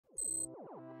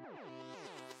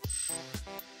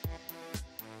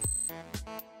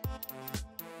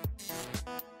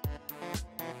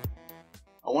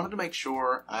I wanted to make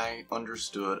sure I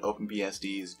understood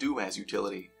OpenBSD's doas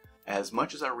utility as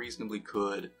much as I reasonably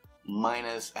could,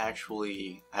 minus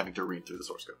actually having to read through the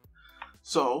source code.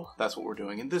 So that's what we're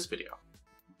doing in this video.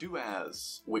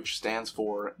 doas, which stands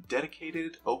for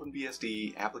Dedicated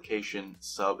OpenBSD Application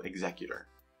Sub-Executor,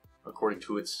 according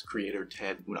to its creator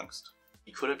TedU.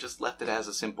 He could have just left it as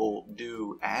a simple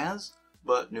do as,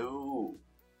 but no.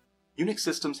 Unix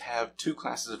systems have two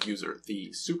classes of user,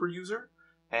 the super user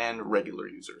and regular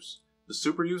users. The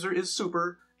super user is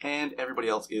super and everybody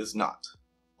else is not,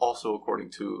 also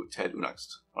according to TedU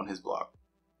on his blog.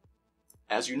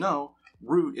 As you know,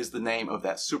 root is the name of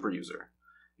that super user.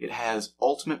 It has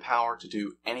ultimate power to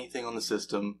do anything on the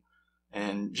system,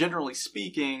 and generally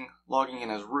speaking, logging in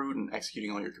as root and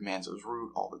executing all your commands as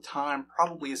root all the time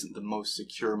probably isn't the most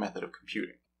secure method of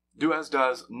computing. doas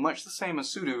does much the same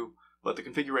as sudo, but the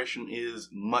configuration is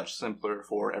much simpler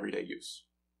for everyday use.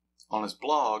 On his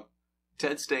blog,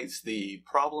 Ted states the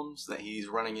problems that he's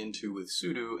running into with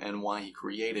sudo and why he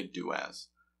created doas.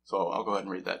 So I'll go ahead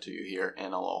and read that to you here,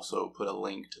 and I'll also put a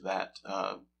link to that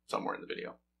somewhere in the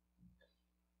video.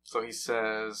 So he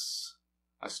says,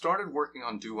 I started working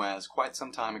on doas quite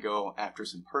some time ago after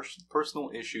some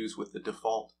personal issues with the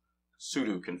default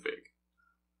sudo config.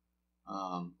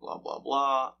 Blah, blah,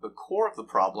 blah. The core of the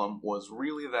problem was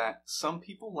really that some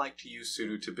people like to use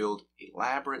sudo to build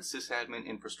elaborate sysadmin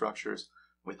infrastructures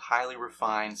with highly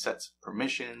refined sets of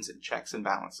permissions and checks and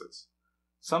balances.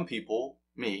 Some people,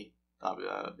 me,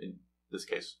 in this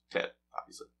case, Ted,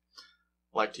 obviously,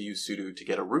 like to use sudo to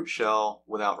get a root shell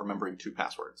without remembering 2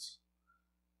 passwords.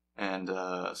 And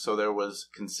so there was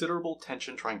considerable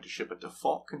tension trying to ship a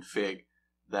default config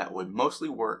that would mostly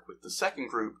work with the second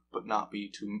group, but not be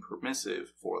too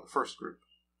permissive for the first group.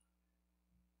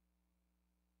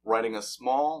 Writing a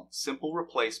small, simple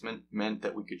replacement meant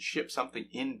that we could ship something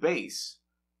in base,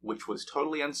 which was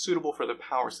totally unsuitable for the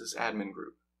PowerSys admin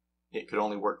group. It could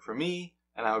only work for me,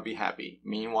 and I would be happy.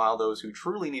 Meanwhile, those who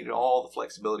truly needed all the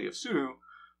flexibility of sudo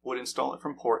would install it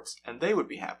from ports, and they would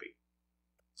be happy.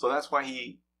 So that's why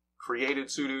he created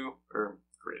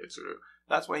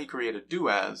That's why he created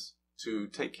doas, to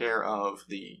take care of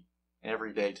the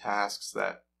everyday tasks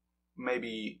that may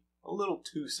be a little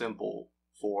too simple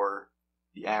for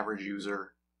the average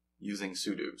user using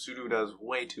sudo. Sudo does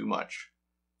way too much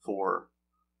for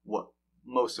what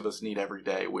most of us need every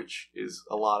day, which is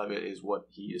a lot of it is what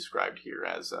he described here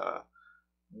as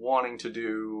wanting to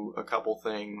do a couple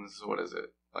things. What is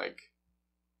it? Like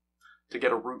to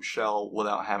get a root shell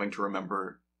without having to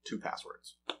remember 2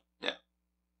 passwords. Yeah.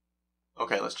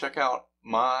 Okay, let's check out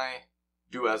my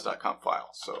doas.conf file.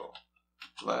 So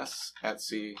less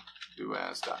etsy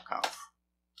doas.conf.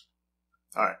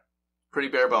 Alright, pretty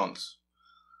bare bones.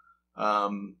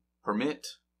 Permit,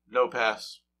 no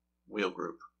pass, wheel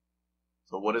group.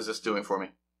 So what is this doing for me?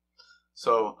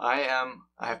 So I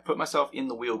have put myself in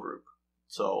the wheel group.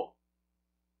 So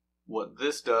what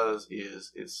this does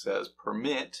is it says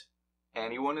permit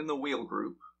anyone in the wheel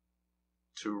group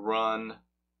to run,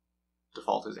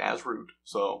 default is as root,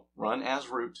 so run as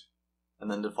root, and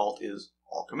then default is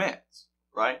all commands,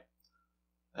 right?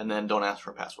 And then don't ask for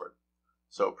a password.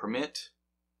 So permit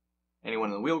anyone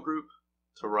in the wheel group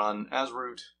to run as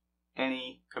root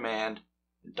any command,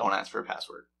 and don't ask for a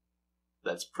password.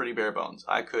 That's pretty bare bones.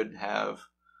 I could have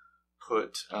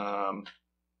put go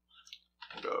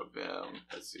vim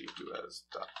etsy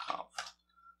doas.conf.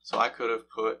 So I could have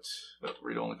put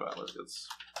read only file.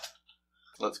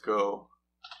 Let's go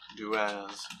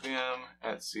doas vim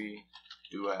etsy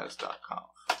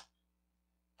doas.conf.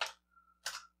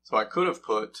 So I could have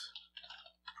put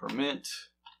permit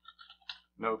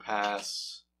no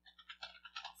pass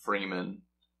Freeman,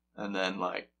 and then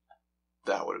like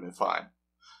that would have been fine.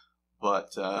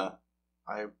 But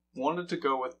I wanted to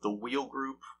go with the wheel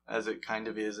group as it kind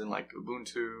of is in like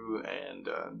Ubuntu and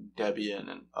Debian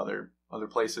and other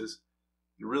places.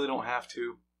 You really don't have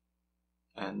to,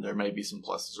 and there may be some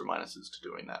pluses or minuses to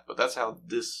doing that, but that's how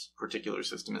this particular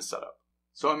system is set up.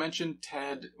 So I mentioned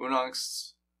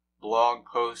TedU's blog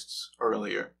posts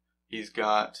earlier. He's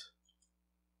got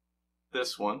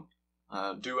this one,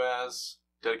 doas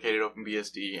Dedicated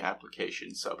OpenBSD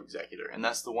Application Sub-Executor, and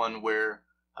that's the one where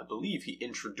I believe he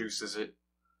introduces it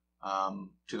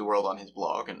to the world on his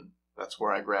blog, and that's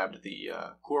where I grabbed the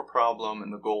core problem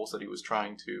and the goals that he was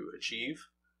trying to achieve.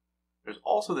 There's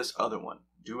also this other one,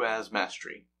 doas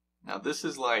Mastery. Now this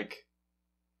is like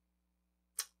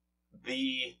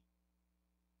the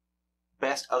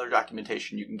best other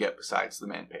documentation you can get besides the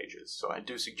man pages, so I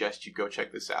do suggest you go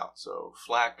check this out. So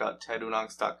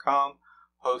flac.tedunux.com,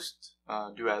 host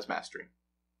doas Mastery.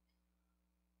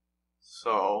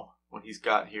 So what he's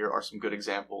got here are some good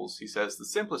examples. He says the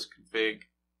simplest config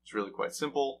is really quite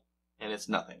simple, and it's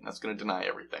nothing. That's going to deny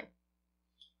everything.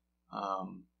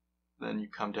 Then you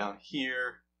come down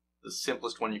here. The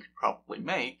simplest one you could probably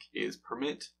make is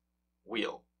permit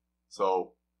wheel.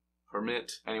 So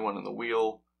permit anyone in the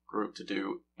wheel group to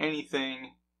do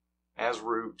anything as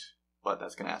root, but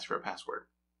that's going to ask for a password.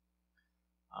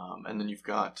 And then you've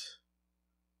got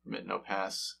permit no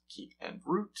pass, keep, and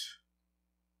root.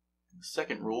 The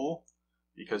second rule,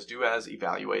 because doas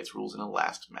evaluates rules in a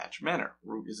last match manner.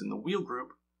 Root is in the wheel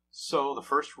group, so the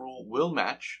first rule will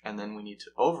match, and then we need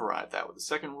to override that with the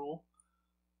second rule.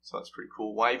 So that's pretty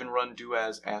cool. Why even run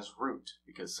doas as root?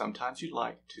 Because sometimes you'd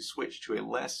like to switch to a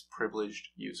less privileged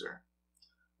user.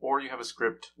 Or you have a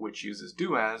script which uses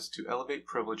doas to elevate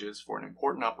privileges for an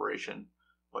important operation,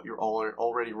 but you're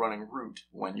already running root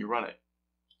when you run it.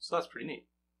 So that's pretty neat.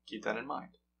 Keep that in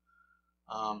mind.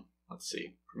 Let's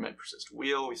see. Permit persist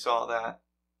wheel, we saw that.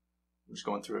 I'm just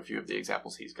going through a few of the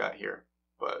examples he's got here,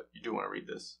 but you do want to read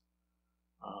this.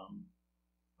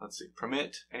 Let's see.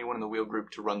 Permit anyone in the wheel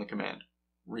group to run the command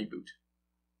reboot.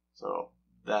 So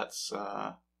that's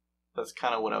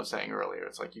kind of what I was saying earlier.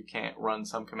 It's like you can't run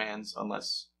some commands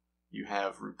unless you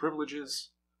have root privileges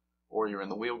or you're in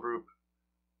the wheel group,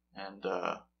 and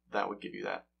that would give you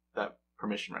that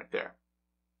permission right there.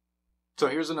 So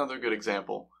here's another good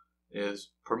example: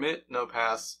 is permit no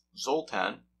pass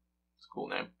Zoltan, it's a cool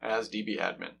name, as DB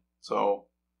admin. So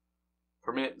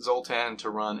permit Zoltan to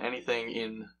run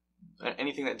anything that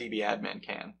DB admin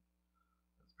can.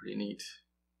 That's pretty neat.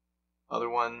 Other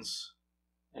ones,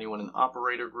 anyone in the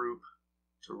operator group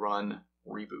to run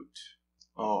reboot.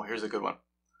 Oh, here's a good one.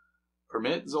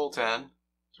 Permit Zoltan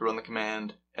to run the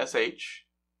command sh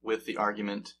with the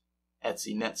argument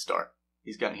etc netstart.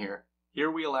 He's got here. Here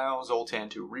we allow Zoltan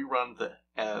to rerun the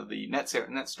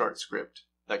netstart script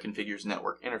that configures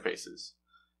network interfaces.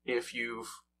 If you've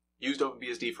used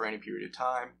OpenBSD for any period of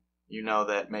time, you know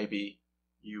that maybe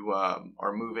you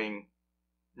are moving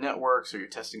networks or you're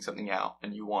testing something out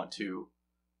and you want to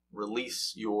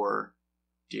release your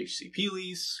DHCP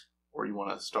lease, or you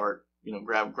want to start,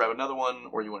 grab another one,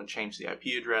 or you want to change the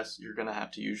IP address. You're going to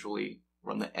have to usually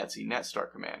run the etc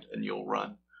netstart command, and you'll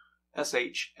run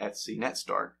sh etc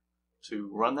netstart to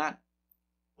run that,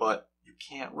 but you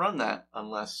can't run that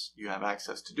unless you have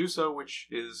access to do so, which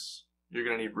is you're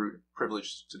going to need root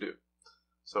privileges to do.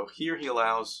 So here he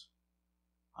allows,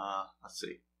 let's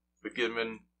see, we've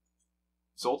given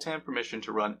Zoltan permission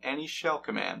to run any shell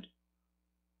command,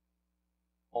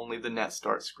 only the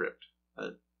netstart script.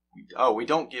 We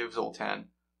don't give Zoltan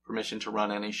permission to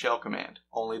run any shell command,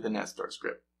 only the netstart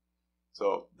script.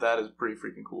 So that is pretty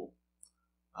freaking cool.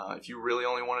 If you really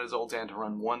only wanted Zoltan to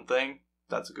run one thing,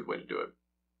 that's a good way to do it.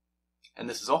 And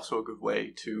this is also a good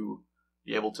way to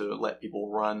be able to let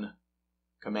people run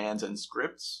commands and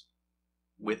scripts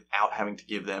without having to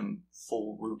give them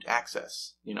full root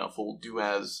access, full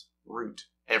doas root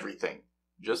everything.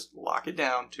 Just lock it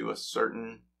down to a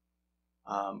certain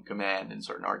command and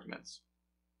certain arguments.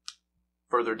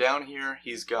 Further down here,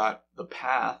 he's got the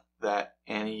path that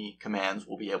any commands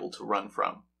will be able to run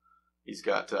from. He's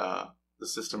got the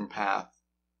system path,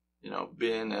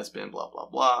 bin, sbin, blah, blah,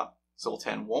 blah.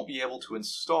 Zoltan won't be able to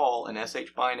install an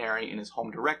sh binary in his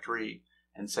home directory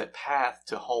and set path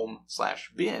to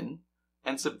home/bin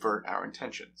and subvert our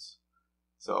intentions.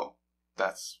 So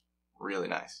that's really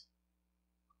nice.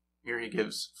 Here he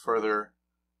gives further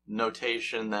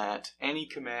notation that any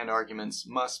command arguments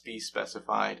must be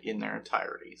specified in their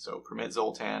entirety. So permit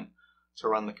Zoltan to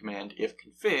run the command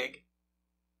ifconfig.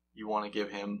 You want to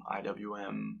give him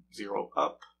IWM 0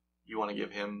 up. You want to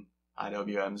give him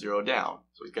IWM 0 down.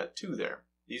 So he's got two there.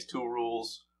 These two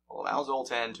rules will allow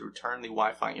Zoltan to return the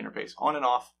Wi-Fi interface on and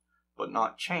off, but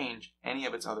not change any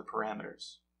of its other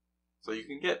parameters. So you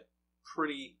can get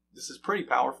this is pretty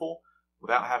powerful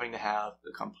without having to have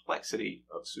the complexity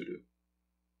of sudo.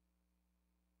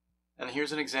 And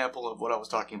here's an example of what I was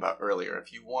talking about earlier.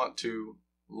 If you want to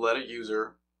let a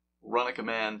user run a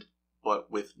command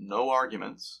but with no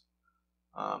arguments,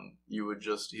 you would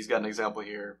he's got an example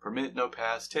here, permit no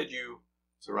pass TedU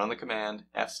to run the command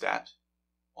fstat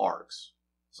args.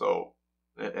 So,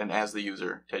 and as the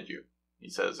user, TedU. He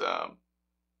says, let's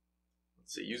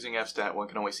see, using fstat, one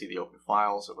can always see the open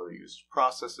files of other used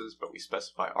processes, but we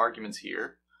specify arguments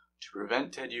here to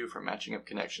prevent TedU from matching up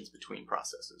connections between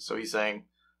processes. So he's saying,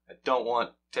 I don't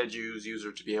want TedU's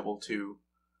user to be able to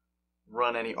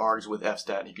run any args with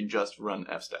fstat. He can just run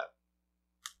fstat.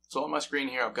 So on my screen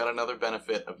here, I've got another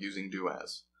benefit of using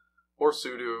doas, or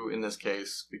sudo in this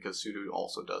case, because sudo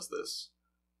also does this,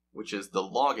 which is the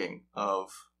logging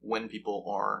of when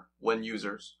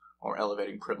users are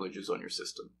elevating privileges on your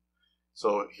system.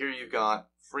 So here you've got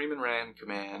Freeman ran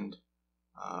command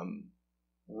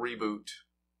reboot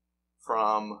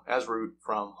as root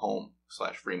from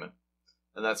home/Freeman.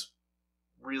 And that's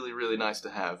really, really nice to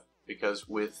have, because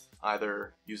with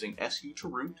either using su to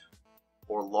root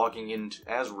or logging in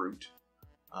as root,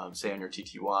 say on your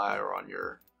TTY or on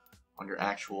your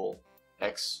actual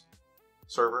X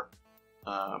server,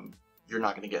 you're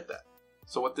not going to get that.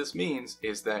 So what this means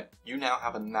is that you now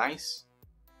have a nice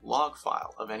log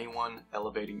file of anyone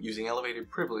using elevated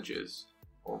privileges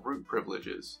or root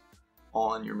privileges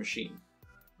on your machine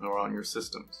or on your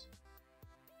systems.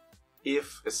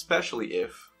 Especially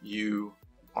if you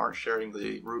aren't sharing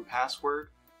the root password,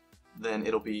 then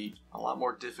it'll be a lot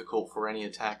more difficult for any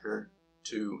attacker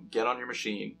to get on your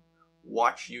machine,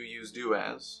 watch you use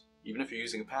doas, even if you're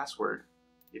using a password.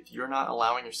 If you're not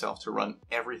allowing yourself to run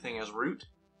everything as root,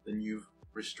 then you've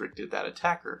restricted that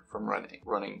attacker from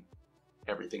running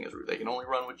everything as root. They can only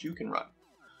run what you can run.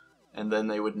 And then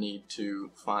they would need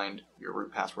to find your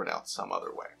root password out some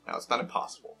other way. Now, it's not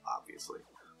impossible, obviously,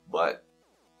 but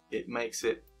it makes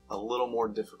it a little more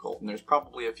difficult. And there's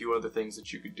probably a few other things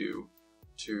that you could do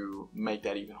to make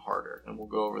that even harder. And we'll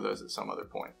go over those at some other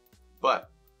point. But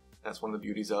that's one of the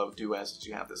beauties of doas, is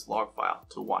you have this log file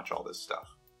to watch all this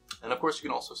stuff. And of course, you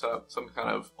can also set up some kind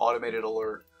of automated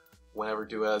alert whenever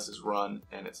doas is run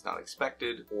and it's not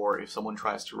expected, or if someone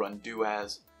tries to run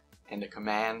doas and a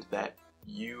command that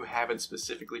you haven't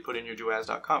specifically put in your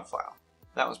doas.conf file.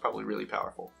 That one's probably really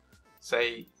powerful.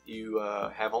 Say you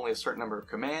have only a certain number of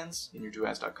commands in your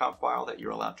doas.conf file that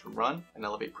you're allowed to run and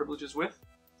elevate privileges with.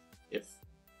 If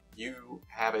you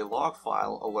have a log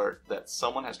file alert that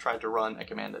someone has tried to run a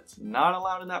command that's not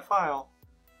allowed in that file,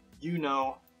 you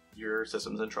know your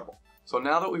system's in trouble. So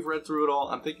now that we've read through it all,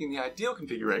 I'm thinking the ideal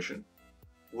configuration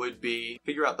would be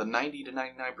figure out the 90 to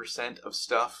 99% of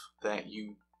stuff that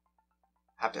you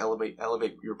have to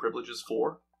elevate your privileges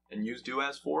for and use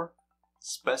doas for.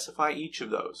 Specify each of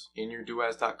those in your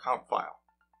doas.conf file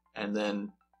and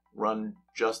then run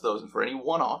just those. And for any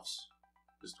one-offs,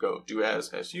 just go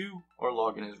doas su or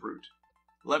log in as root.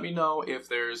 Let me know if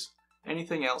there's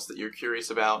anything else that you're curious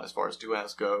about as far as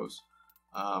doas goes.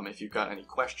 If you've got any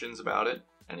questions about it,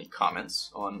 any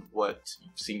comments on what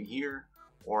you've seen here,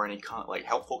 or any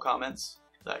helpful comments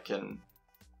that can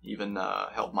even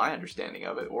help my understanding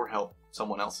of it or help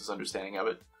someone else's understanding of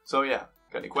it. So yeah,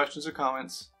 got any questions or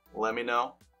comments, let me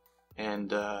know,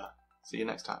 and see you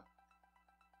next time.